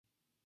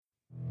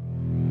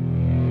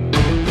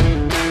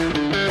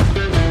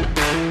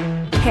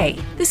Hey,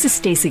 this is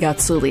Stacey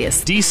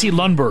Gotsoulias, DC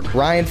Lundberg,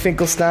 Ryan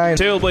Finkelstein,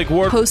 Taylor Blake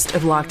Ward, host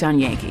of Locked On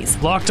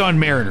Yankees, Locked On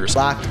Mariners,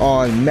 Locked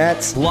On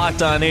Mets,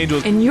 Locked On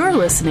Angels, and you're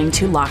listening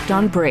to Locked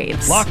On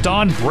Braves. Locked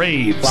On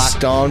Braves,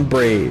 Locked On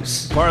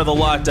Braves, part of the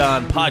Locked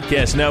On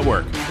Podcast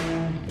Network.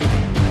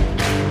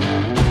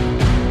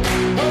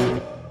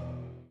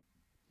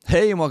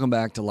 Hey, and welcome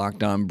back to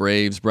Locked On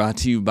Braves, brought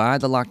to you by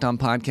the Locked On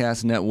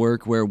Podcast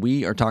Network, where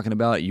we are talking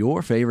about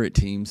your favorite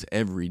teams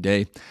every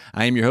day.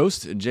 I am your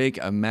host, Jake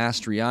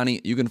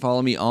Mastriani. You can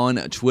follow me on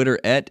Twitter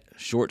at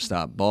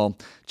ShortstopBall.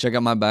 Check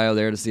out my bio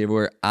there to see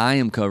everywhere I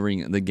am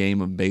covering the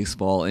game of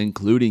baseball,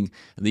 including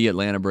the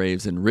Atlanta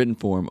Braves in written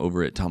form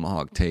over at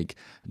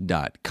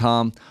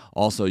TomahawkTake.com.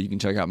 Also, you can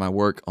check out my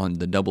work on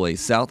the AA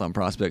South on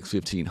Prospects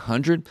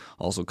 1500.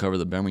 Also cover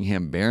the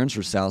Birmingham Barons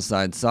for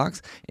Southside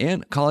Sox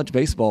and college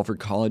baseball for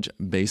College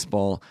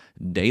Baseball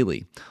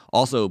Daily.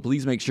 Also,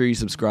 please make sure you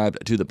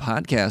subscribe to the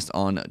podcast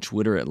on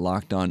Twitter at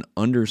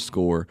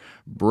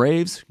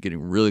LockedOn_Braves.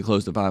 Getting really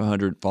close to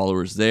 500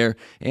 followers there,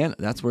 and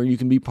that's where you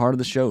can be part of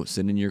the show.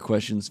 Send in your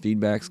questions,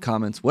 feedbacks,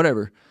 comments,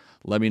 whatever.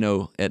 Let me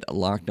know at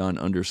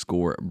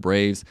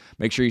LockedOn_Braves.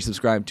 Make sure you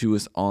subscribe to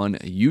us on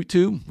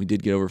YouTube. We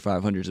did get over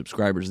 500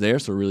 subscribers there,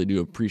 so really do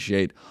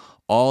appreciate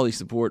all the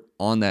support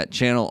on that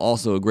channel.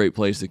 Also a great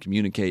place to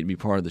communicate and be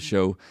part of the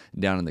show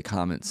down in the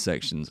comments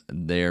sections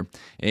there.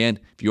 And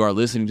if you are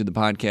listening to the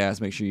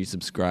podcast, make sure you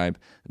subscribe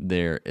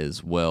there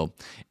as well.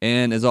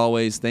 And as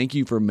always, thank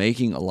you for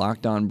making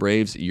Locked On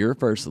Braves your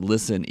first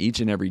listen each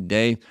and every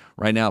day.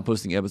 Right now,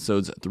 posting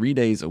episodes 3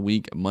 days a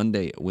week,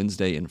 Monday,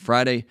 Wednesday, and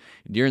Friday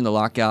during the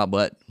lockout.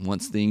 But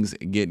once things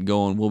get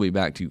going, we'll be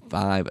back to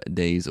 5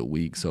 days a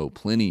week. So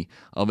plenty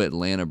of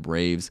Atlanta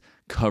Braves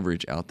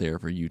coverage out there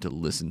for you to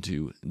listen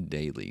to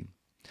daily.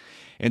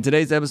 And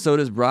today's episode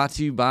is brought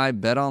to you by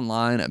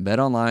BetOnline.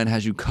 BetOnline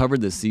has you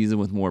covered this season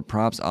with more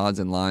props, odds,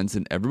 and lines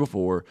than ever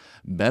before.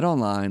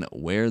 BetOnline,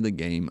 where the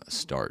game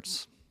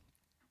starts.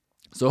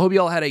 So I hope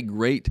you all had a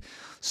great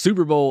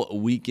Super Bowl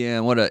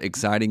weekend. What an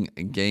exciting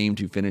game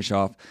to finish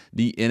off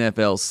the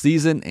NFL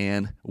season,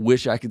 and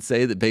wish I could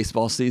say that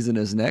baseball season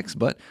is next,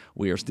 but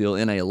we are still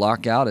in a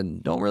lockout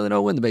and don't really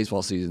know when the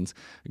baseball season's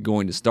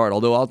going to start.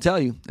 Although I'll tell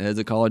you, as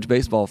a college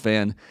baseball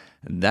fan,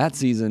 that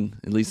season,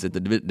 at least at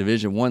the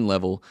Division I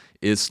level,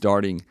 is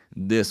starting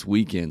this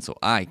weekend. So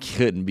I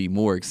couldn't be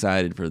more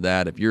excited for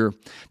that. If you're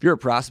a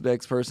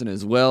prospects person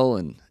as well,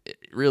 and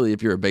really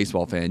if you're a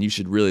baseball fan, you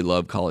should really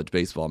love college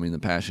baseball. I mean, the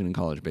passion in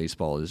college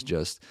baseball is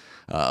just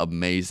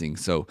amazing.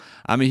 So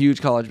I'm a huge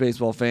college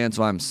baseball fan,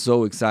 so I'm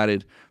so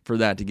excited for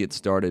that to get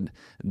started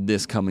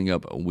this coming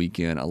up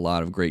weekend. A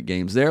lot of great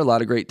games there, a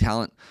lot of great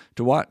talent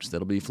to watch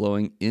that'll be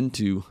flowing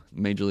into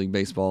Major League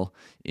Baseball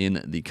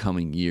in the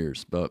coming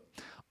years. But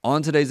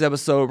on today's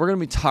episode, we're going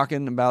to be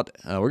talking about,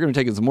 we're going to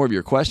take in some more of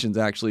your questions,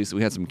 actually. So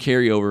we had some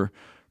carryover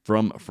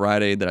from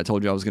Friday that I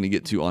told you I was going to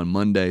get to on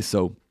Monday.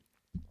 So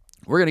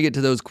we're going to get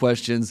to those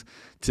questions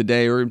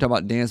today. We're going to talk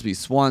about Dansby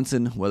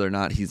Swanson, whether or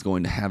not he's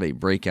going to have a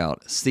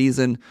breakout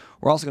season.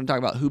 We're also going to talk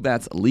about who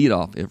bats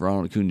leadoff if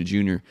Ronald Acuna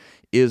Jr.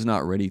 is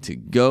not ready to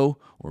go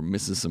or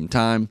misses some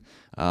time.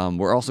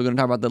 We're also going to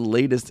talk about the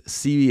latest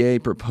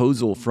CBA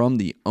proposal from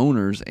the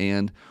owners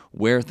and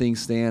where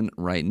things stand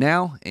right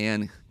now,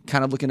 and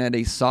kind of looking at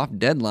a soft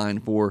deadline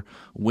for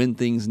when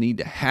things need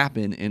to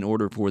happen in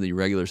order for the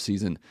regular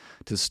season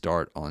to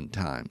start on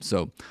time.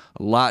 So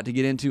a lot to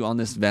get into on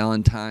this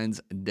Valentine's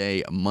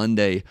Day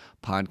Monday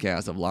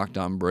podcast of Locked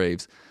On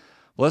Braves.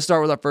 Well, let's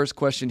start with our first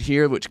question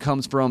here, which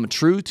comes from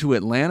True to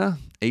Atlanta,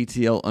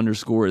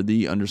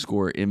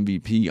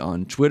 ATL_the_MVP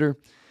on Twitter,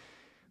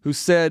 who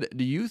said,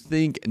 do you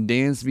think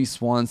Dansby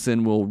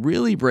Swanson will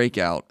really break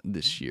out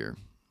this year?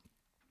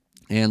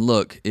 And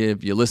look,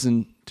 if you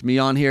listen to me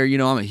on here, you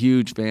know I'm a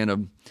huge fan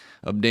of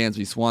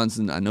Dansby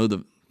Swanson. I know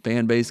the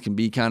fan base can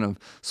be kind of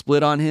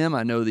split on him.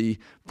 I know the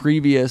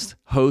previous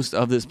host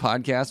of this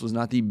podcast was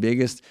not the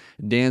biggest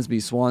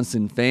Dansby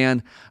Swanson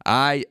fan.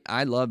 I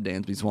love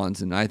Dansby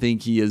Swanson. I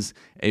think he is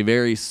a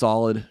very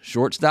solid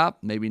shortstop.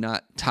 Maybe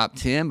not top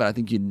 10, but I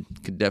think you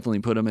could definitely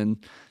put him in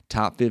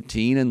top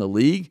 15 in the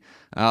league.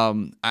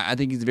 I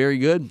think he's very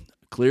good.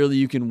 Clearly,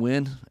 you can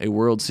win a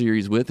World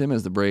Series with him,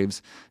 as the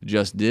Braves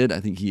just did.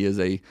 I think he is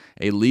a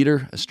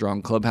leader, a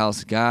strong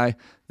clubhouse guy. I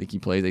think he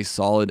plays a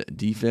solid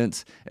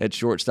defense at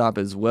shortstop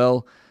as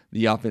well.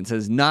 The offense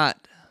has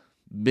not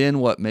been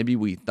what maybe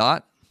we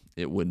thought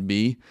it would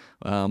be,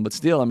 but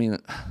still, I mean,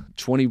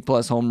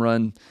 20-plus home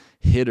run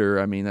hitter,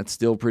 I mean, that's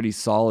still pretty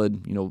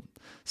solid, 6th,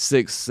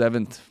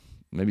 7th,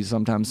 maybe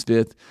sometimes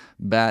 5th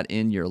bat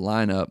in your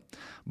lineup.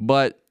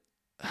 But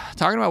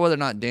talking about whether or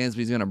not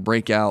Dansby's going to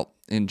break out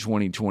in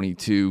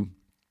 2022,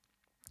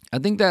 I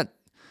think that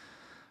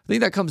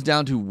comes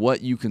down to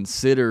what you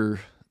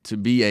consider to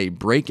be a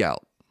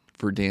breakout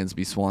for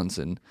Dansby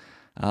Swanson.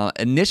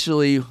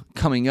 Initially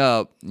coming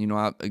up,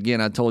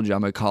 I told you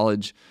I'm a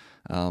college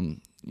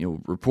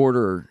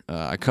reporter.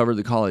 I covered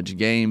the college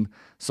game,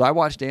 so I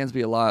watched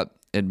Dansby a lot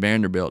at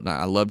Vanderbilt, and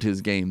I loved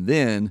his game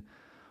then.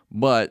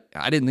 But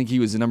I didn't think he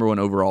was the number one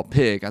overall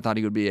pick. I thought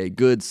he would be a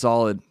good,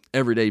 solid,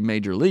 everyday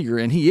major leaguer,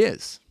 and he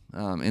is.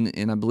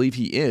 and I believe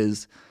he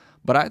is.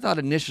 But I thought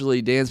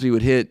initially Dansby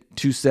would hit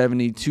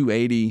 270,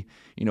 280,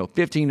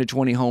 15 to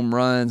 20 home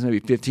runs, maybe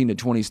 15 to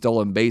 20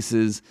 stolen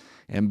bases,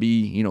 and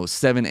be,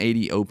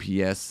 780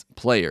 OPS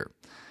player.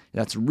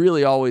 That's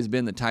really always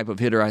been the type of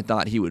hitter I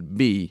thought he would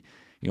be.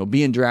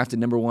 Being drafted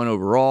number 1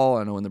 overall,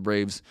 I know when the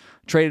Braves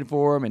traded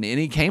for him, and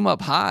he came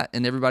up hot,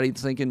 and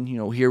everybody's thinking,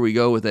 here we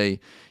go with a,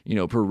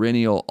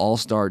 perennial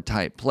all-star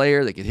type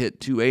player that could hit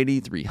 280,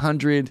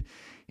 300,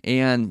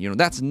 and,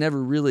 that's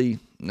never really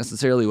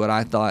necessarily what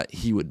I thought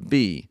he would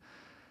be.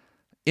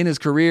 In his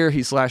career,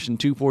 he's slashing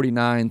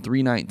 249,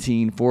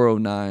 319,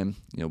 409,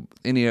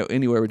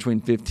 anywhere between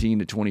 15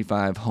 to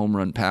 25 home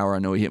run power. I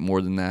know he hit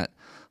more than that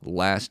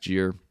last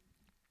year,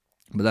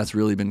 but that's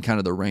really been kind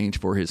of the range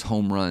for his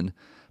home run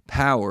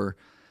power.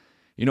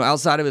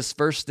 Outside of his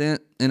first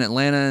stint in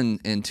Atlanta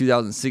in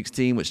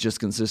 2016, which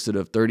just consisted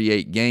of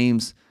 38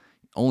 games,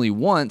 only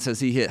once has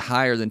he hit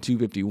higher than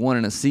 251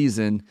 in a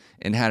season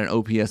and had an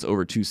OPS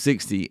over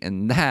 260,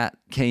 and that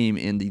came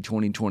in the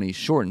 2020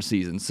 shortened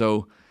season.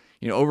 So,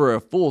 over a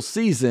full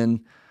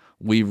season,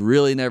 we've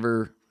really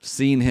never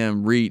seen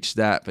him reach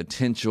that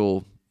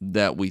potential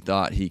that we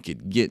thought he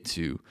could get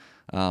to.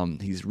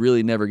 He's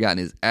really never gotten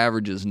his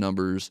averages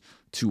numbers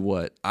to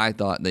what I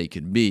thought they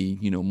could be,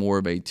 more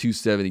of a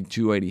 270,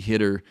 280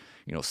 hitter,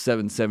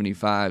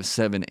 775,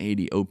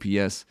 780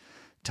 OPS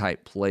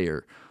type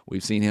player.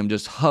 We've seen him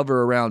just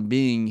hover around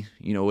being,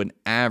 an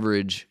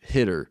average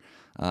hitter,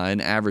 an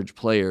average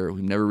player.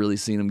 We've never really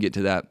seen him get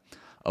to that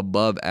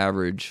above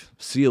average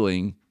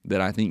ceiling that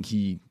I think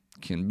he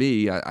can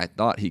be. I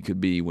thought he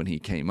could be when he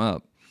came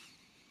up.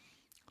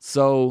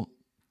 So,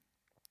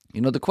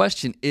 the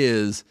question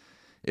is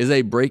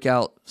a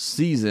breakout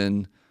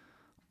season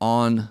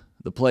on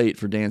the plate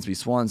for Dansby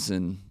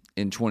Swanson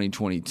in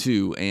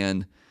 2022?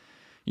 And,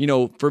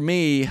 for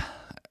me,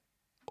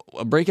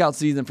 a breakout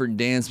season for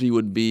Dansby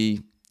would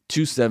be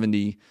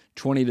 270,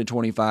 20 to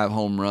 25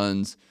 home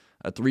runs,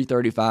 a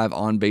 335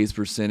 on-base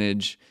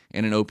percentage,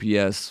 and an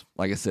OPS,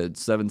 like I said,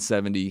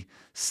 770,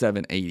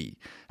 780.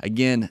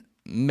 Again,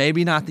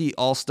 maybe not the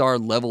all-star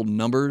level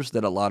numbers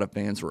that a lot of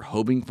fans were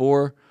hoping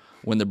for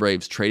when the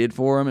Braves traded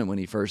for him and when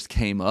he first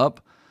came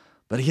up.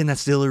 But again,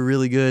 that's still a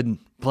really good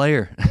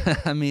player.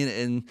 I mean,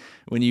 and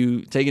when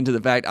you take into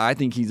the fact, I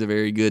think he's a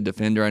very good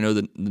defender. I know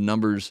that the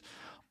numbers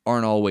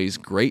aren't always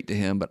great to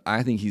him, but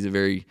I think he's a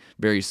very,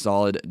 very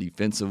solid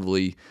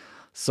defensively.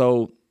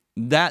 So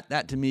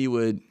that to me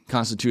would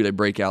constitute a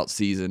breakout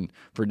season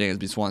for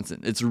Dansby Swanson.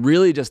 It's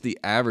really just the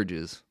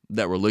averages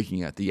that we're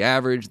looking at. The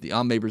average, the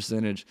on-base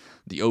percentage,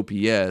 the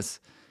OPS.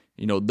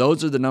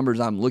 Those are the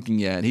numbers I'm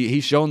looking at.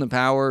 He's shown the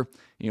power.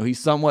 He's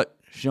somewhat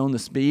shown the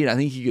speed. I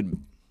think he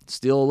could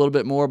steal a little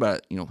bit more,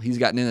 but he's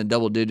gotten in the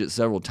double digits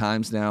several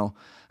times now.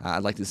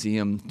 I'd like to see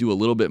him do a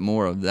little bit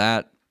more of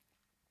that.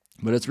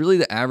 But it's really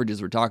the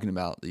averages we're talking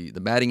about. The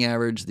batting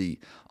average, the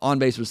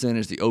on-base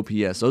percentage, the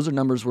OPS. Those are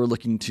numbers we're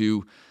looking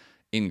to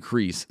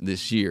increase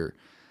this year.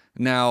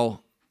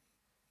 Now,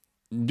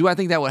 do I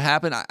think that would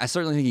happen? I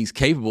certainly think he's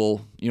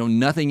capable.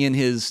 Nothing in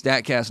his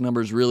StatCast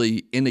numbers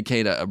really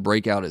indicate a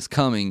breakout is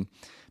coming.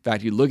 In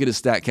fact, you look at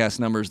his StatCast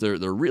numbers, they're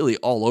really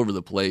all over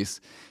the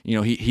place.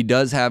 He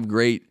does have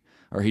great,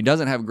 or he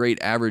doesn't have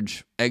great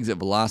average exit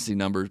velocity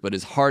numbers, but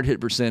his hard hit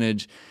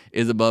percentage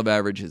is above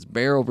average. His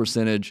barrel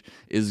percentage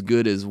is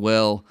good as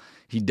well.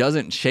 He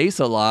doesn't chase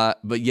a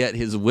lot, but yet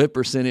his whip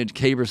percentage,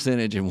 K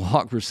percentage, and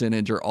walk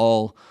percentage are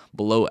all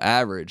below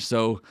average.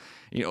 So,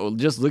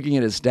 just looking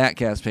at his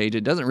StatCast page,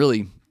 it doesn't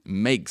really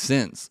make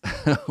sense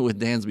with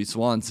Dansby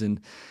Swanson.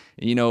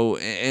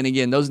 And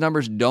again, those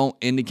numbers don't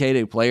indicate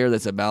a player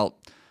that's about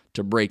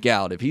to break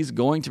out. If he's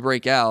going to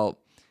break out,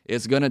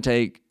 it's going to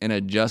take an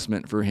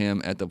adjustment for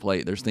him at the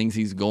plate. There's things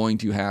he's going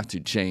to have to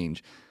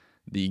change.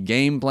 The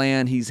game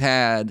plan he's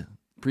had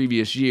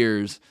previous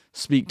years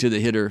speak to the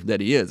hitter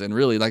that he is. And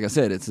really, like I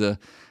said, it's a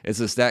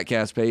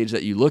StatCast page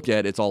that you look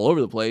at. It's all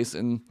over the place,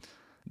 and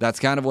that's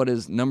kind of what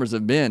his numbers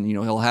have been.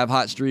 He'll have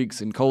hot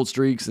streaks and cold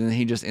streaks, and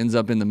he just ends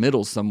up in the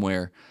middle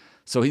somewhere.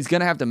 So he's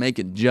going to have to make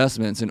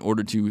adjustments in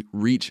order to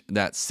reach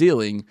that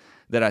ceiling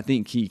that I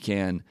think he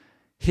can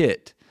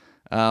hit.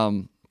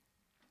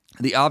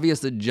 The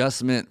obvious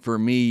adjustment for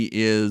me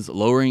is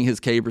lowering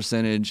his K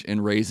percentage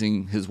and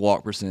raising his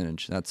walk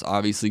percentage. That's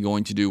obviously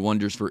going to do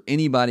wonders for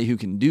anybody who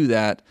can do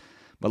that.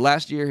 But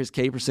last year, his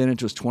K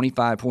percentage was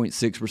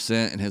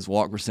 25.6% and his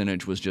walk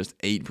percentage was just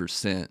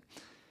 8%.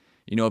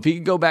 If he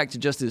could go back to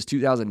just his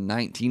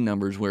 2019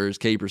 numbers where his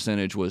K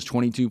percentage was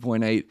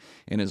 22.8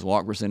 and his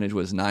walk percentage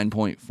was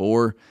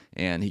 9.4,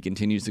 and he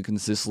continues to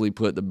consistently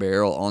put the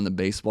barrel on the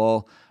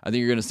baseball, I think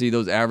you're going to see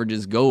those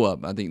averages go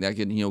up. I think that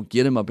could,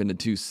 get him up into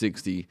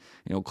 260,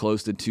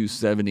 close to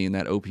 270, and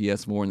that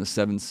OPS more in the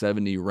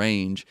 770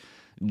 range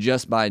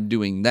just by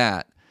doing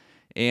that.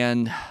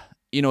 And,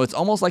 it's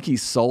almost like he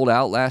sold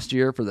out last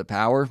year for the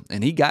power,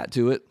 and he got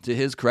to it, to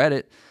his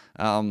credit.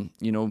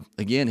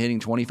 Again, hitting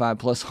 25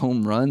 plus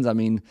home runs. I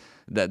mean,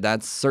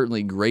 that's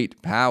certainly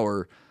great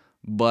power,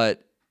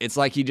 but it's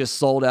like he just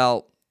sold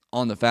out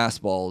on the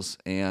fastballs,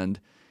 and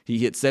he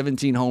hit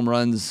 17 home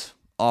runs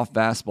off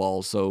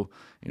fastballs. So,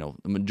 the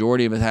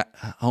majority of his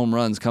home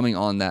runs coming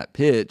on that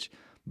pitch.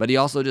 But he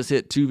also just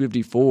hit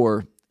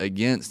 254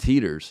 against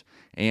heaters.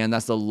 And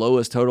that's the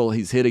lowest total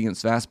he's hit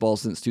against fastballs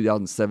since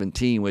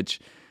 2017, which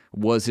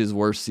was his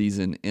worst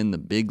season in the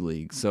big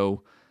league.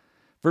 So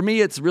for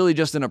me, it's really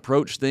just an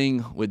approach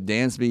thing with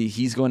Dansby.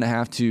 He's going to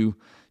have to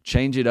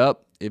change it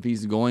up if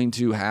he's going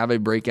to have a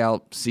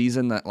breakout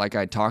season that, like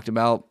I talked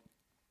about.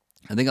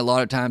 I think a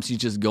lot of times he's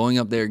just going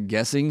up there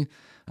guessing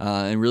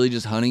and really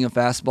just hunting a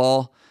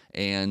fastball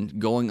and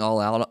going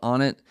all out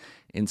on it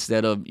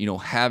instead of,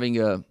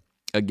 having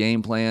a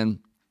game plan,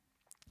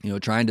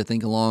 trying to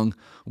think along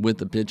with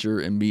the pitcher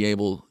and be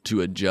able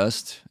to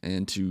adjust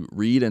and to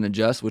read and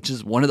adjust, which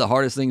is one of the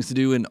hardest things to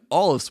do in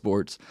all of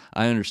sports.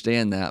 I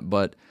understand that,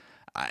 but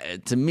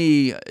to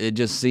me, it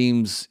just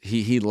seems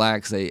he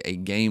lacks a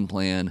game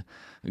plan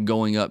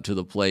going up to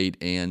the plate,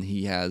 and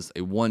he has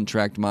a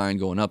one-track mind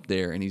going up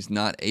there, and he's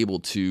not able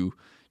to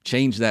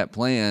change that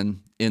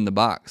plan in the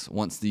box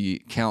once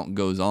the count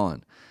goes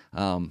on.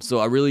 So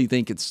I really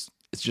think it's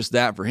just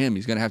that for him.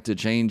 He's going to have to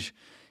change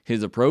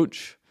his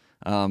approach,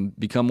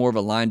 become more of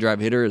a line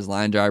drive hitter. His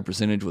line drive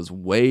percentage was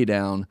way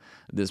down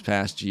this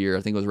past year.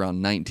 I think it was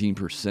around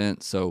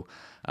 19%. So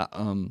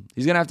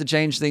he's going to have to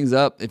change things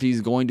up if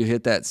he's going to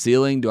hit that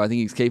ceiling. Do I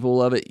think he's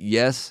capable of it?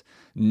 Yes.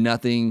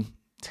 Nothing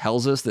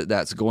tells us that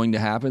that's going to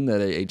happen, that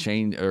a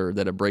change or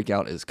that a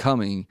breakout is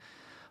coming.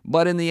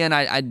 But in the end,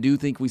 I do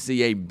think we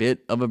see a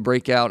bit of a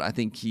breakout. I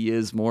think he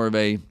is more of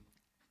a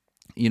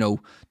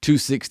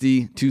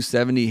 260,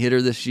 270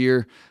 hitter this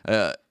year.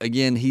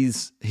 Again,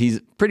 he's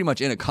pretty much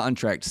in a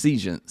contract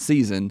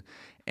season.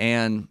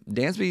 And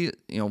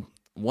Dansby,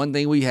 one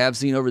thing we have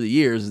seen over the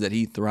years is that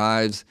he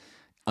thrives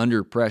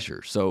under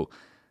pressure. So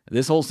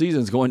this whole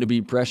season is going to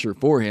be pressure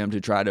for him to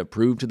try to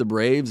prove to the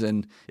Braves,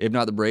 and if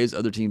not the Braves,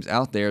 other teams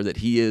out there, that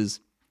he is,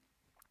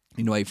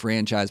 a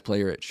franchise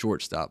player at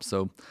shortstop.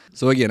 So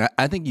again,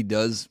 I think he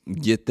does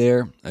get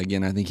there.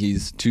 Again, I think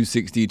he's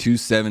 260,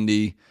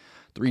 270,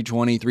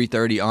 320,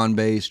 330 on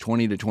base,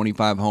 20 to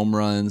 25 home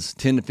runs,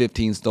 10 to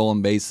 15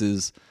 stolen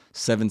bases,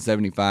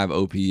 775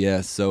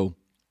 OPS. So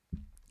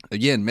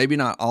again, maybe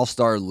not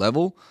all-star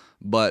level,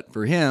 but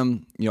for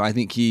him, I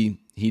think he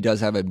does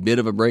have a bit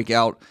of a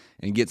breakout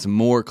and gets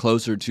more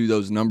closer to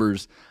those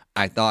numbers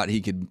I thought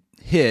he could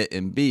hit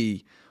and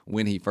be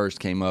when he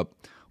first came up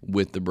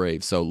with the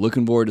Braves. So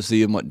looking forward to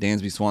seeing what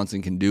Dansby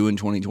Swanson can do in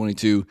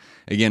 2022.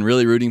 Again,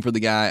 really rooting for the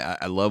guy.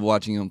 I love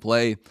watching him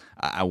play.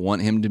 I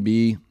want him to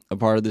be a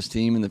part of this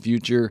team in the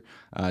future.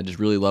 I just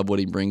really love what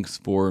he brings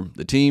for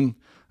the team,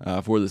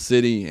 for the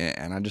city,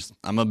 and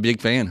I'm a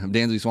big fan of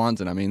Dansby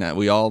Swanson. I mean,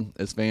 we all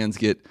as fans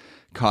get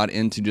caught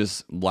into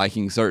just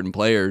liking certain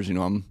players.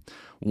 I'm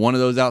one of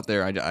those out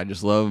there. I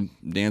just love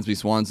Dansby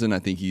Swanson. I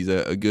think he's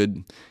a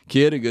good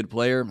kid, a good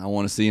player. I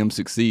want to see him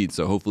succeed.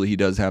 So hopefully he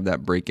does have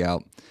that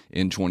breakout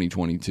in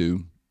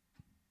 2022.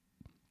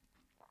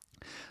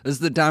 This is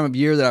the time of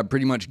year that I've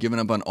pretty much given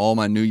up on all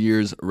my New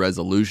Year's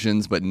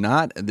resolutions, but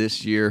not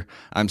this year.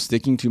 I'm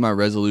sticking to my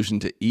resolution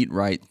to eat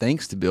right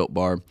thanks to Built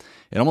Bar.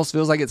 It almost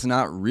feels like it's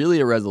not really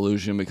a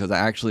resolution because I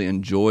actually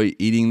enjoy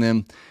eating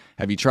them.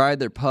 Have you tried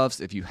their puffs?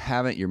 If you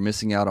haven't, you're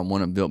missing out on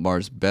one of Built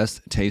Bar's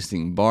best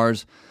tasting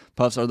bars.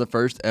 Puffs are the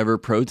first ever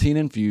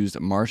protein-infused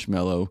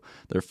marshmallow.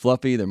 They're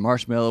fluffy, they're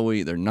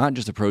marshmallowy, they're not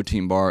just a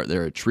protein bar,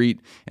 they're a treat,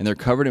 and they're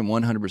covered in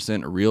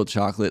 100% real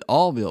chocolate.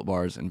 All Built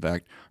Bars, in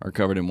fact, are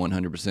covered in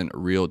 100%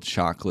 real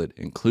chocolate,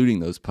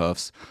 including those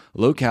puffs.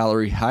 Low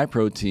calorie, high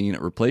protein.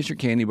 Replace your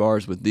candy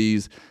bars with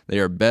these. They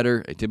are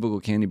better. A typical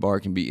candy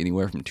bar can be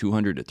anywhere from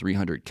 200 to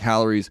 300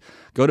 calories.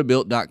 Go to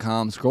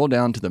Built.com, scroll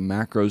down to the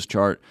macros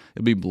chart.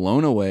 You'll be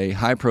blown away.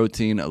 High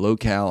protein, low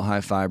cal,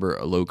 high fiber,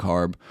 low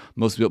carb.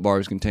 Most Built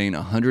Bars contain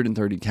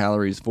 130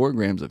 calories, 4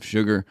 grams of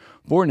sugar,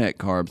 4 net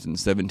carbs, and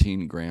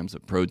 17 grams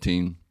of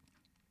protein.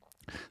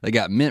 They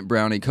got mint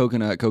brownie,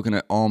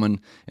 coconut almond,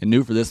 and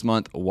new for this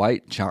month,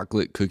 white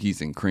chocolate cookies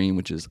and cream,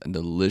 which is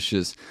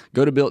delicious.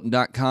 Go to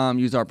Built.com,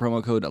 use our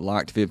promo code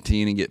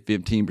LOCKED15 and get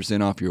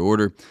 15% off your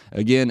order.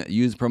 Again,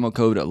 use promo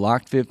code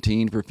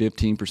LOCKED15 for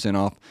 15%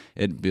 off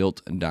at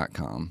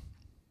Built.com.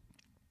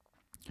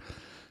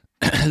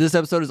 This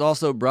episode is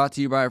also brought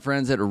to you by our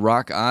friends at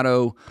Rock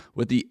Auto.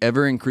 With the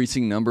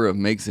ever-increasing number of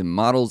makes and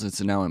models,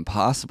 it's now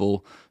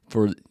impossible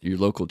for your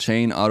local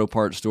chain auto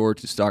parts store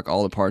to stock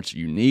all the parts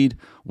you need.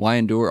 Why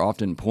endure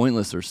often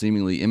pointless or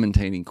seemingly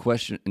intimidating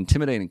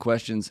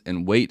questions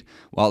and wait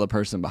while the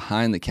person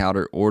behind the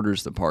counter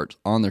orders the parts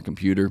on their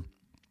computer,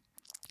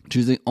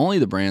 choosing only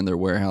the brand their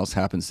warehouse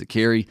happens to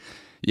carry?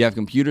 You have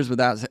computers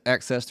without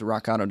access to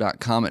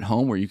rockauto.com at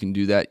home where you can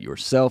do that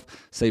yourself.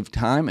 Save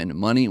time and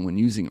money when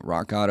using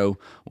Rock Auto.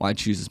 Why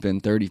choose to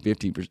spend 30,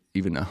 50,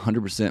 even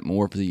 100%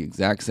 more for the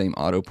exact same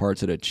auto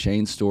parts at a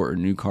chain store or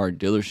new car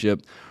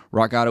dealership?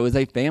 Rock Auto is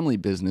a family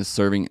business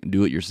serving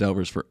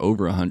do-it-yourselfers for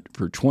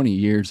for 20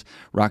 years.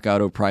 Rock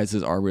Auto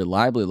prices are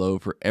reliably low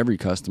for every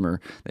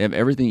customer. They have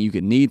everything you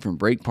could need, from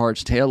brake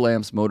parts, tail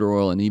lamps, motor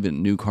oil, and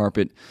even new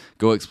carpet.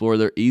 Go explore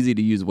their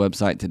easy-to-use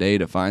website today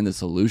to find the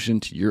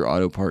solution to your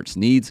auto parts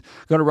needs.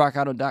 Go to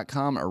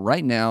rockauto.com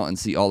right now and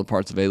see all the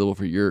parts available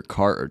for your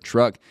car or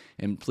truck.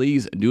 And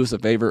please do us a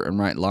favor and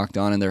write Locked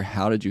On in there.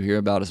 How did you hear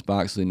about us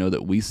box, so they know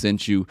that we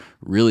sent you.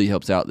 Really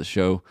helps out the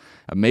show.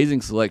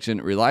 Amazing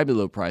selection, reliably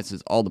low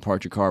prices, all the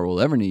parts your car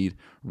will ever need.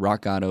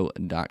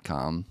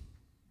 rockauto.com.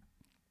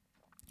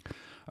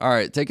 All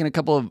right, taking a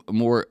couple of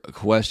more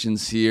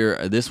questions here.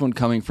 This one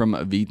coming from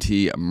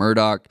VT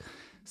Murdoch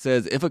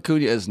says, if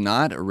Acuna is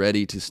not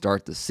ready to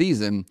start the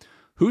season,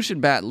 who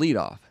should bat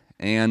leadoff?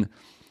 And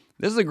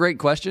this is a great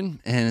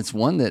question, and it's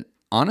one that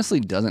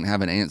honestly doesn't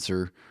have an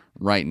answer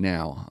right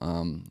now.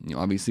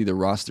 Obviously the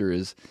roster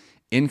is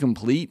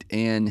incomplete,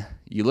 and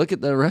you look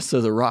at the rest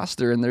of the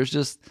roster, and there's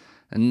just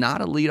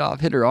not a leadoff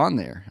hitter on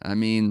there. I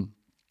mean,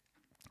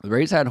 the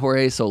Braves had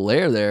Jorge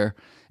Soler there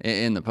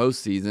in the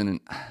postseason, and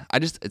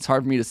it's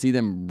hard for me to see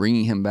them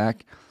bringing him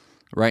back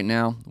right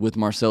now with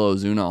Marcell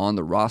Ozuna on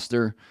the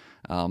roster.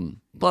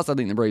 Plus, I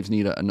think the Braves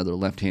need another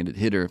left-handed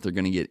hitter if they're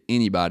going to get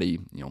anybody,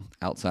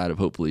 outside of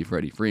hopefully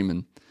Freddie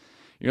Freeman.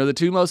 The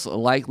two most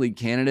likely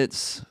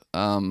candidates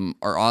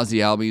are Ozzie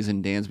Albies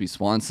and Dansby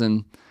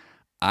Swanson.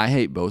 I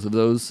hate both of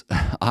those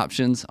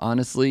options,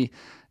 honestly.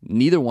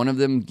 Neither one of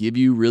them give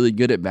you really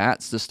good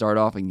at-bats to start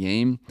off a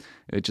game,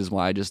 which is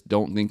why I just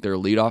don't think they're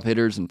leadoff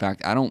hitters. In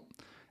fact, I don't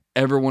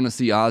ever want to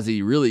see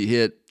Ozzie really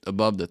hit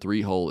above the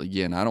 3-hole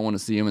again. I don't want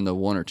to see him in the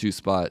 1 or 2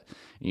 spot,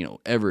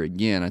 ever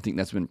again. I think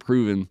that's been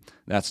proven.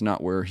 That's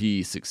not where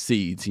he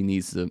succeeds. He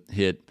needs to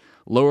hit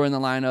lower in the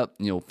lineup,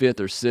 5th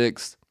or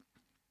 6th.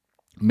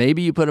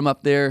 Maybe you put him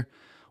up there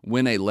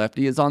when a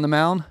lefty is on the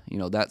mound.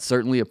 That's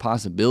certainly a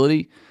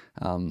possibility.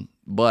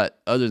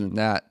 But other than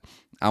that,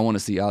 I want to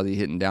see Ozzie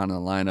hitting down in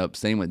the lineup.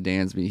 Same with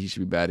Dansby. He should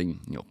be batting,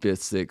 5th,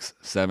 6th,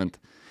 7th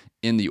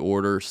in the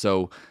order.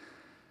 So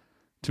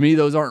to me,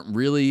 those aren't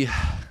really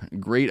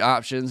great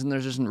options, and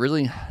there's just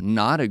really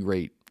not a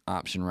great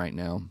option right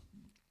now.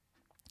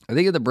 I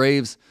think if the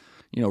Braves,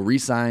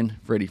 re-sign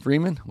Freddie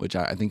Freeman, which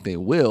I think they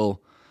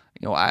will,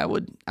 I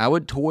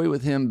would toy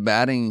with him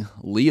batting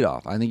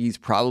leadoff. I think he's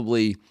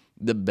probably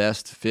the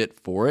best fit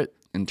for it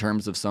in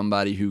terms of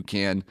somebody who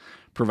can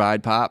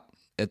provide pop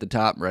at the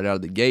top right out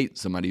of the gate,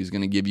 somebody who's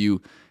going to give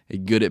you a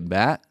good at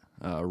bat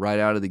right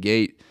out of the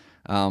gate.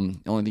 The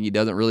only thing he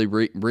doesn't really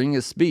bring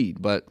is speed,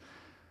 but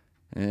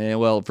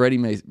Freddie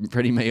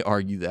may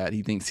argue that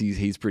he thinks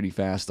he's pretty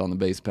fast on the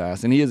base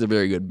pass, and he is a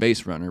very good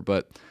base runner.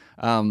 But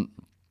I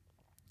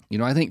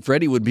think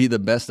Freddie would be the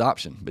best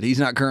option, but he's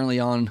not currently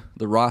on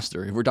the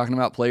roster. If we're talking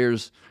about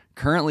players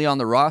currently on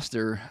the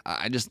roster,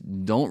 I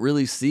just don't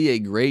really see a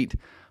great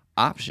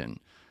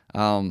option.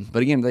 But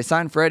again, if they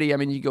sign Freddie,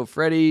 you go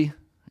Freddie,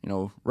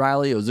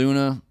 Riley,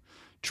 Ozuna,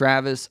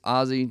 Travis,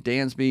 Ozzie,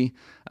 Dansby.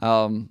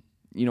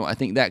 I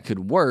think that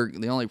could work.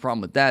 The only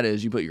problem with that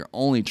is you put your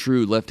only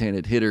true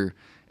left-handed hitter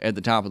at the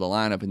top of the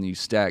lineup, and you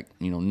stack,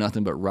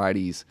 nothing but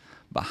righties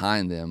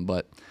behind them.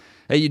 But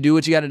hey, you do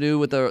what you got to do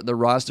with the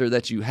roster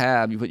that you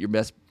have. You put your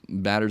best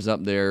batters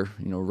up there,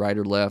 right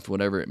or left,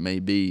 whatever it may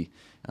be.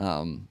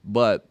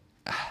 But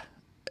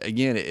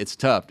again, it's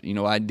tough.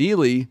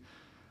 Ideally,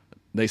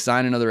 they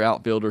sign another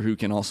outfielder who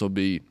can also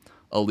be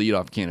a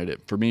leadoff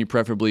candidate. For me,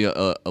 preferably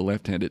a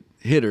left-handed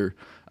hitter.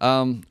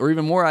 Or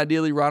even more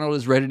ideally, Ronald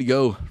is ready to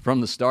go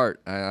from the start.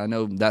 I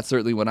know that's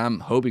certainly what I'm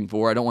hoping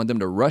for. I don't want them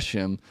to rush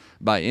him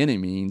by any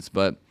means,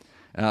 but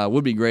it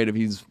would be great if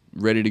he's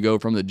ready to go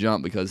from the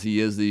jump, because he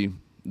is the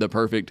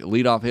perfect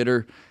leadoff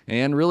hitter,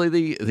 and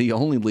really the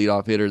only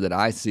leadoff hitter that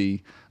I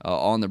see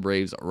on the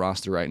Braves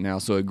roster right now.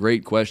 So a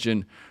great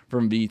question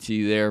from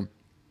BT there.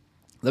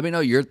 Let me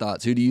know your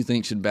thoughts. Who do you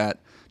think should bat?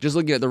 Just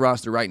looking at the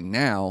roster right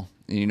now,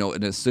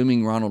 and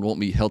assuming Ronald won't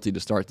be healthy to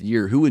start the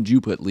year, who would you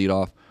put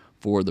leadoff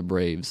for the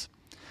Braves?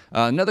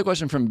 Another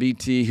question from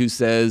BT, who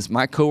says,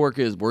 my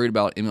coworker is worried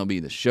about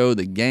MLB The Show,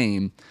 the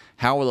game.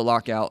 How will the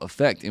lockout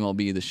affect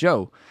MLB The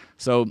Show?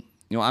 So,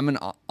 I'm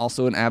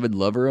also an avid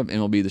lover of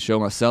MLB The Show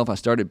myself. I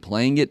started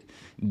playing it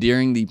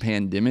during the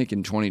pandemic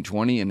in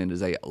 2020, and it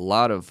is a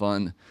lot of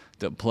fun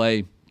to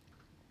play.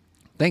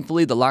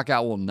 Thankfully, the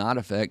lockout will not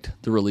affect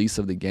the release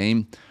of the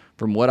game.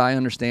 From what I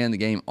understand, the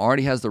game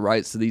already has the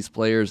rights to these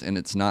players, and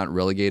it's not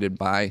relegated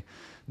by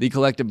the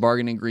collective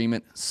bargaining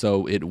agreement,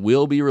 so it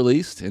will be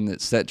released, and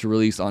it's set to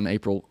release on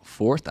April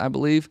 4th, I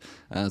believe.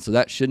 So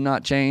that should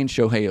not change.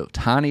 Shohei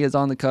Ohtani is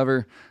on the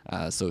cover,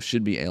 so it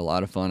should be a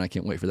lot of fun. I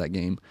can't wait for that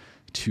game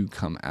to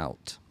come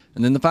out.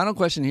 And then the final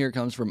question here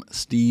comes from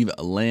Steve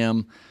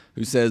Lamb,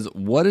 who says,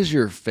 what is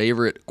your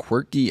favorite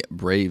quirky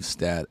Brave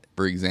stat?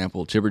 For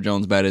example, Chipper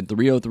Jones batted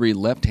 .303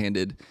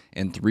 left-handed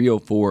and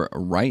 .304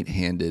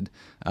 right-handed.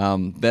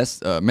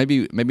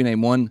 Maybe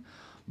name one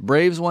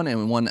Braves one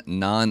and one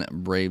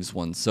non-Braves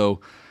one.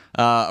 So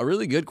a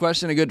really good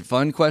question, a good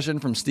fun question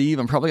from Steve.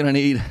 I'm probably going to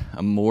need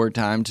more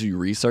time to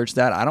research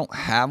that. I don't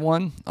have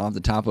one off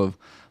the top of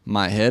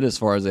my head as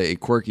far as a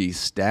quirky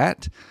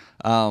stat.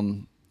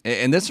 And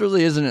this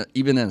really isn't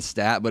even a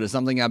stat, but it's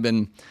something I've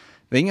been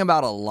thinking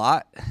about a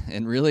lot,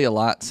 and really a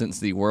lot since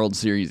the World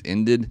Series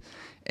ended.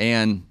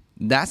 And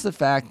that's the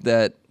fact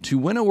that to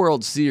win a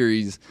World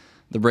Series,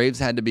 the Braves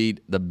had to beat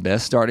the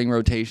best starting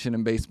rotation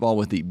in baseball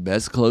with the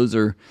best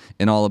closer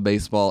in all of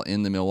baseball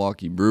in the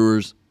Milwaukee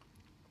Brewers.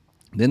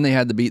 Then they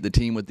had to beat the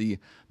team with the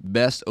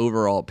best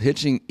overall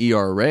pitching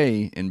ERA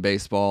in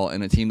baseball,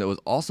 and a team that was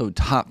also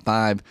top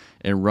 5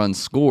 in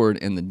runs scored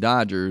in the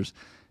Dodgers.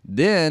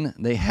 Then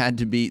they had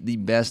to beat the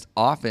best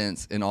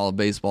offense in all of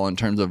baseball in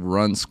terms of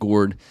runs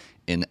scored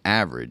in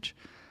average.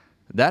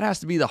 That has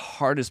to be the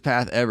hardest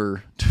path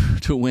ever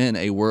to win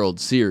a World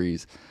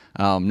Series.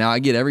 Now, I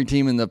get every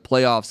team in the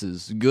playoffs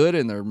is good,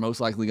 and they're most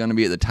likely going to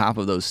be at the top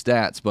of those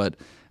stats. But,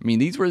 I mean,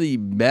 these were the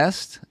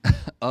best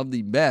of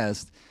the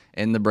best,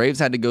 and the Braves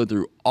had to go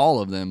through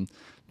all of them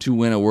to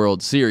win a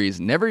World Series.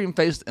 Never even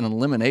faced an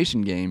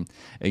elimination game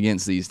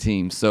against these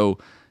teams. So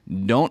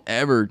don't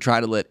ever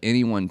try to let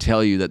anyone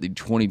tell you that the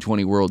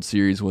 2020 World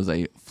Series was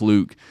a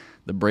fluke.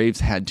 The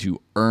Braves had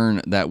to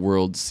earn that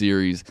World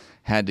Series,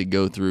 had to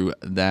go through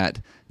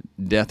that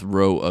death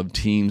row of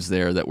teams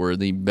there that were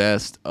the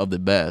best of the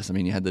best. I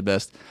mean, you had the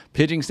best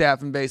pitching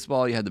staff in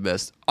baseball, you had the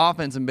best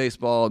offense in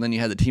baseball, and then you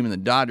had the team in the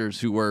Dodgers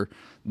who were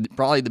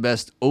probably the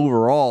best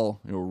overall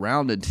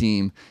rounded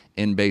team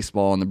in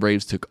baseball, and the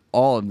Braves took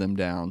all of them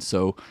down.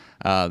 So,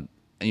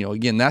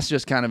 again, that's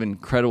just kind of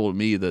incredible to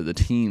me, the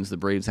teams the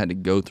Braves had to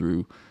go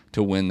through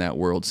to win that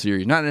World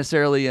Series. Not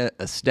necessarily a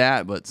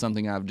stat, but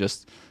something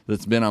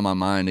that's been on my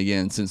mind,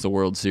 again, since the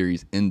World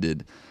Series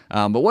ended.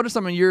 But what are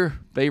some of your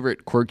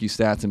favorite quirky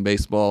stats in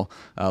baseball?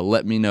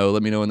 Let me know.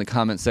 Let me know in the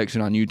comment section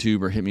on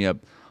YouTube, or hit me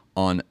up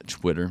on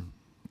Twitter.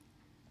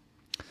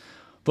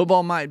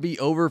 Football might be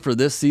over for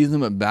this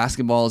season, but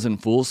basketball is in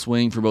full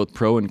swing for both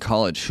pro and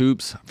college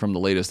hoops. From the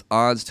latest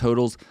odds,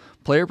 totals,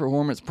 player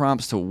performance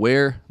prompts to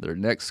where their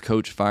next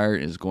coach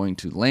fired is going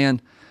to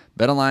land,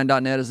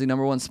 BetOnline.net is the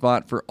number one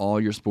spot for all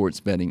your sports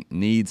betting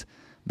needs.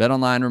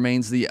 BetOnline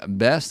remains the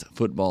best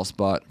football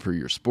spot for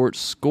your sports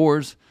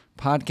scores,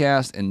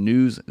 podcasts, and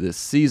news this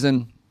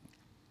season.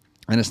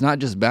 And it's not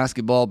just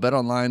basketball.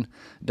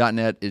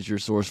 BetOnline.net is your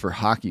source for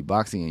hockey,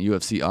 boxing, and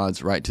UFC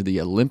odds, right to the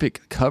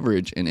Olympic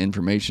coverage and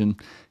information.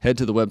 Head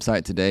to the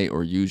website today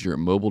or use your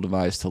mobile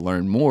device to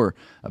learn more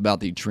about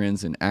the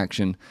trends in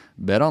action.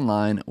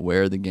 BetOnline,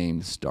 where the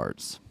game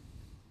starts.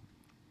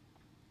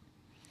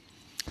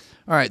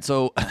 All right,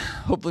 so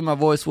hopefully my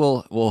voice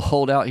will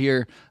hold out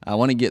here. I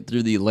want to get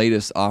through the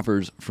latest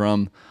offers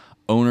from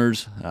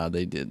owners.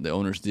 The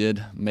owners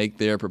did make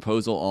their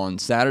proposal on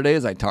Saturday,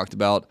 as I talked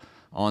about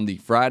on the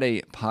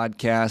Friday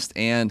podcast,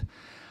 and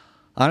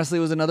honestly,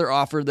 it was another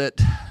offer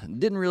that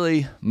didn't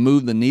really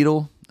move the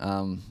needle.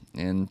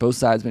 And both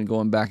sides been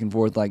going back and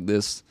forth like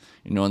this,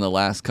 in the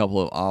last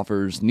couple of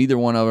offers. Neither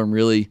one of them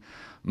really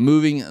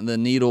moving the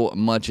needle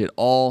much at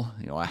all.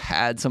 I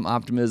had some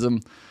optimism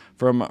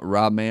from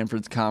Rob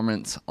Manfred's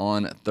comments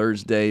on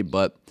Thursday,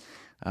 but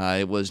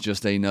it was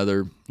just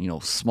another,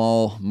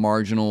 small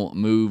marginal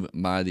move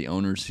by the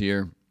owners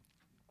here.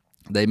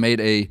 They made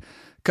a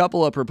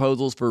couple of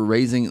proposals for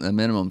raising the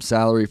minimum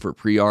salary for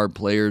pre-arb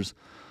players.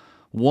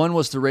 One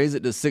was to raise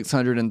it to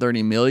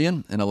 $630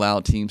 million and allow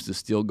teams to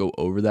still go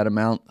over that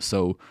amount.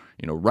 So,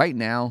 right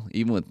now,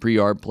 even with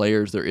pre-arb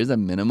players, there is a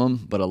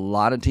minimum, but a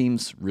lot of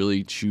teams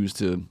really choose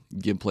to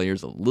give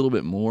players a little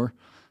bit more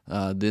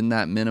than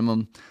that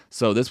minimum.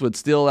 So this would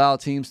still allow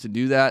teams to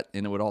do that,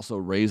 and it would also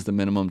raise the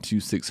minimum to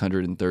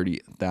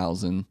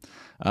 $630,000.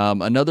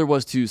 Another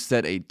was to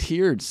set a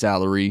tiered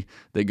salary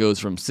that goes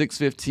from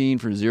 $615,000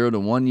 for 0 to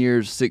 1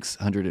 year,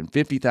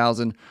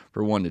 $650,000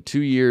 for 1 to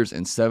 2 years,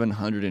 and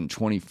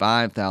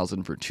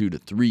 $725,000 for 2 to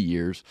 3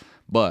 years.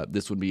 But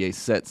this would be a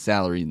set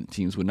salary, and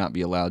teams would not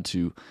be allowed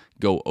to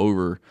go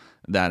over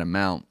that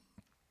amount.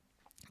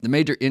 The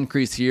major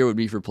increase here would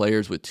be for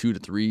players with 2 to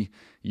 3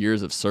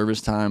 years of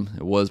service time.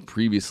 It was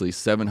previously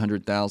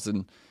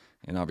 $700,000,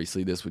 and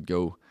obviously this would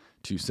go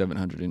to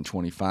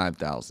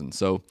 $725,000.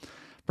 So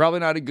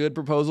probably not a good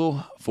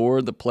proposal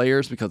for the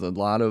players, because a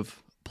lot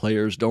of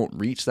players don't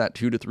reach that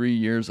 2 to 3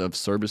 years of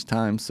service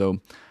time. So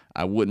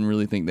I wouldn't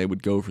really think they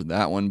would go for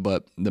that one.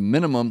 But the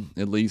minimum,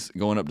 at least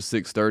going up to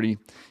 $630,000,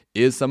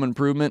 is some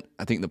improvement.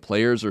 I think the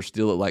players are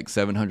still at like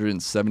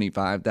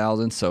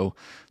 $775,000. So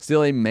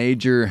still a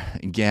major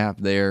gap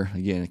there.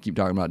 Again, I keep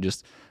talking about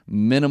just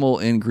minimal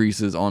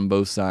increases on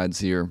both sides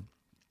here.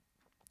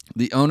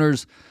 The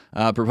owners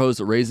proposed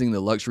raising the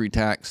luxury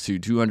tax to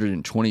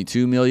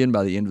 $222 million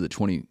by the end of the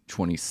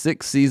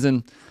 2026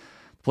 season.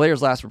 The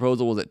players' last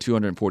proposal was at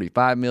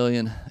 $245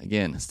 million.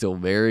 Again, still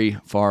very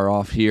far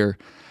off here.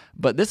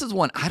 But this is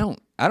one I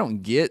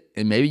don't get,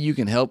 and maybe you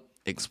can help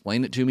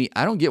explain it to me.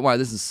 I don't get why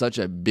this is such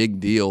a big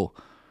deal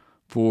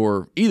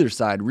for either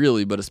side,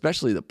 really, but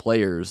especially the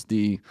players.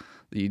 The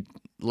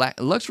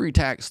luxury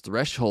tax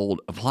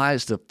threshold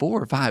applies to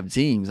 4 or 5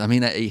 teams. I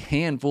mean, a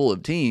handful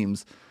of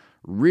teams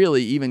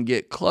really even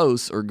get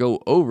close or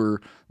go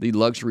over the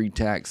luxury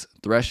tax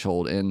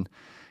threshold. And,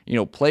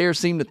 players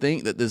seem to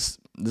think that this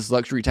this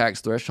luxury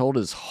tax threshold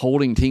is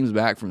holding teams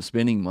back from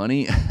spending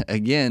money.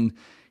 Again,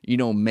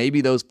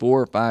 maybe those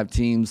 4 or 5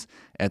 teams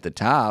at the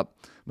top,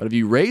 but if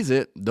you raise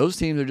it, those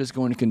teams are just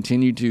going to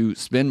continue to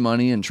spend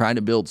money and try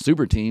to build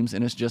super teams,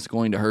 and it's just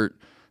going to hurt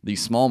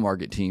these small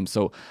market teams.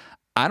 So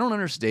I don't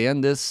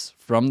understand this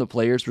from the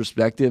player's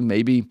perspective.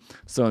 Maybe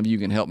some of you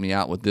can help me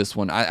out with this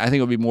one. I think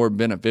it would be more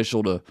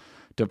beneficial to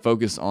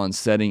focus on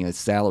setting a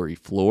salary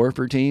floor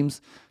for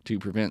teams to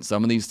prevent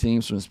some of these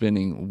teams from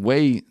spending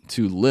way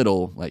too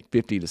little, like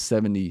 50 to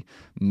 70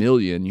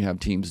 million. You have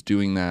teams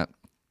doing that.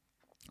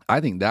 I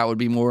think that would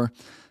be more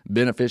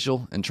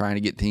beneficial in trying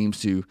to get teams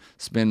to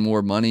spend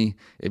more money.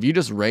 If you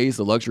just raise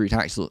the luxury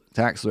tax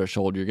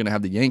threshold, you're going to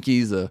have the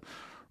Yankees, the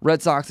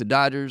Red Sox, the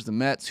Dodgers, the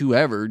Mets,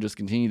 whoever, just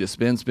continue to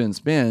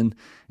spend,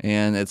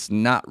 and it's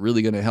not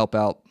really going to help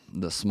out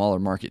the smaller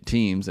market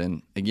teams.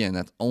 And again,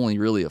 that's only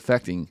really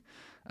affecting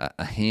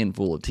a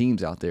handful of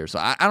teams out there. So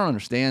I don't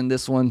understand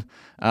this one.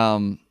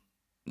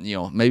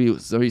 Maybe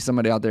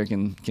somebody out there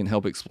can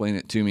help explain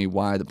it to me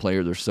why the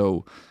players are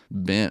so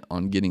bent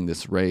on getting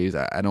this raise.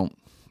 I don't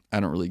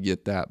really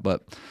get that.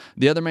 But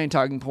the other main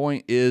talking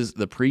point is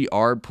the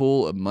pre-arb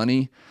pool of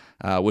money,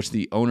 which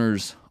the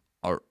owners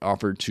are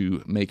offered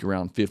to make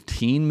around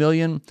 $15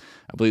 million.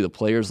 I believe the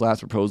players' last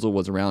proposal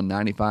was around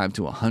 $95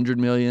 to $100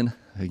 million.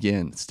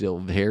 Again, still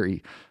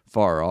very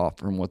far off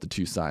from what the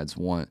two sides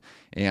want.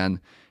 And,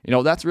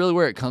 that's really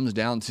where it comes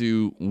down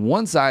to.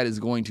 One side is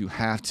going to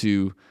have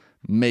to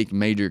make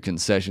major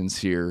concessions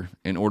here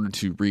in order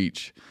to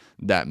reach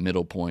that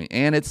middle point.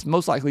 And it's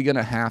most likely going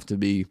to have to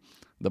be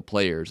the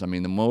players. I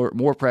mean, the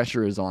more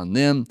pressure is on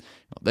them.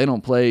 If they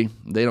don't play,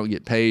 they don't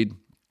get paid.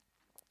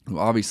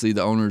 Obviously,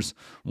 the owners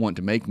want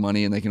to make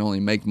money, and they can only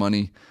make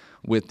money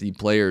with the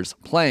players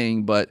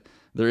playing, but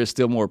there is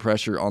still more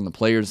pressure on the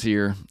players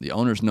here. The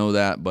owners know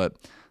that, but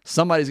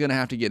somebody's going to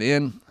have to get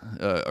in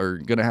or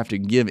going to have to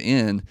give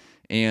in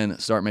and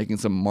start making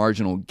some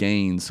marginal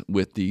gains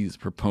with these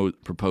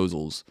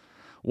proposals.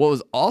 What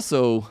was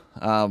also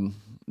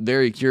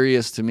very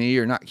curious to me,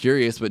 or not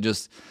curious, but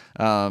just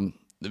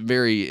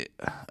very,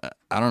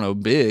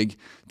 big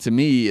to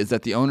me, is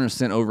that the owners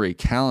sent over a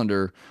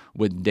calendar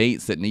with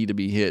dates that need to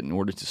be hit in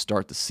order to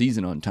start the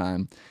season on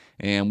time.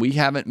 And we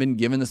haven't been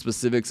given the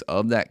specifics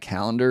of that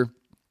calendar,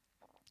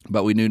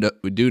 but we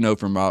do know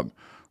from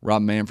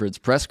Rob Manfred's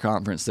press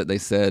conference that they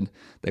said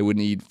they would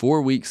need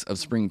 4 weeks of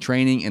spring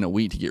training and a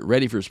week to get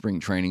ready for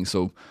spring training.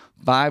 So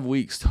 5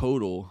 weeks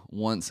total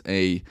once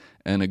an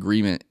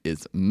agreement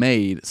is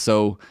made.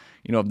 So,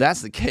 if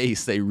that's the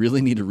case, they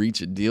really need to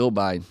reach a deal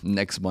by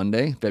next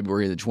Monday,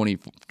 February the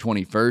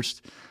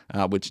 21st,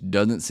 which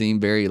doesn't seem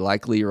very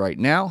likely right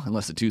now,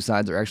 unless the two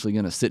sides are actually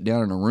going to sit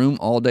down in a room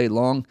all day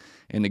long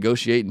and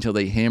negotiate until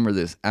they hammer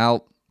this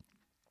out.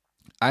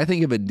 I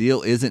think if a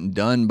deal isn't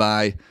done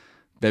by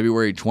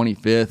February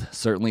 25th,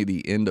 certainly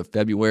the end of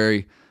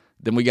February,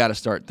 then we got to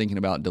start thinking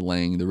about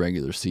delaying the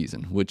regular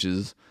season, which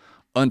is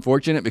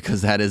unfortunate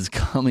because that is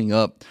coming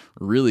up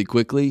really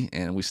quickly,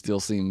 and we still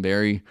seem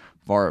very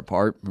far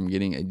apart from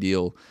getting a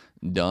deal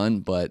done.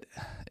 But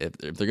if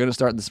they're going to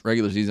start this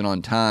regular season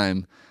on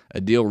time,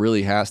 a deal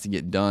really has to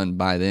get done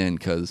by then,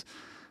 because,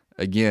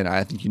 again,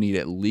 I think you need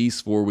at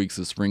least 4 weeks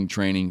of spring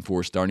training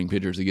for starting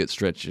pitchers to get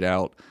stretched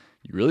out.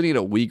 You really need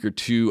a week or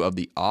two of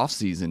the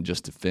offseason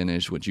just to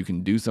finish, which you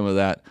can do some of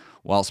that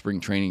while spring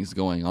training is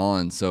going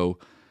on. So,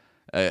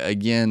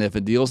 again, if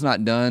a deal's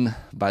not done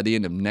by the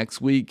end of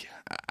next week,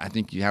 I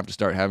think you have to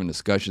start having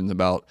discussions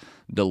about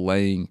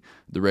delaying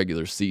the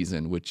regular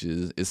season, which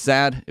is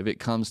sad if it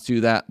comes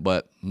to that,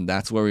 but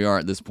that's where we are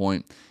at this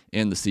point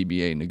in the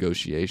CBA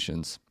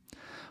negotiations.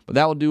 But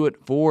that will do it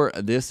for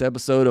this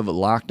episode of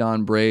Locked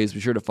On Braves. Be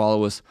sure to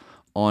follow us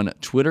on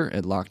Twitter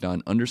at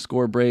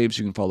LockedOn_Braves.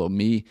 You can follow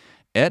me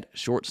at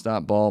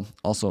ShortstopBall.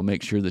 Also,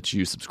 make sure that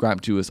you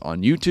subscribe to us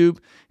on YouTube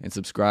and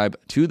subscribe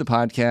to the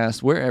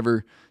podcast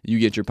wherever you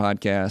get your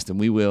podcast, and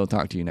we will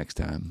talk to you next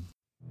time.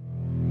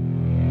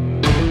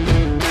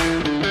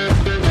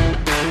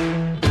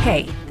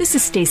 Hey, this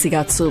is Stacey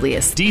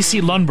Gotsoulias,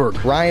 DC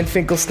Lundberg. Ryan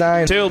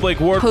Finkelstein. Taylor Blake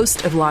Ward.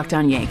 host of Locked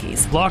On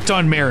Yankees. Locked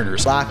On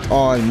Mariners. Locked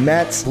On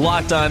Mets.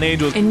 Locked On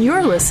Angels. And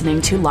you're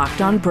listening to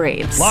Locked On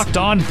Braves. Locked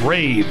On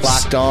Braves.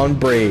 Locked On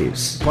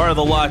Braves. Part of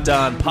the Locked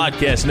On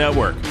Podcast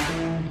Network.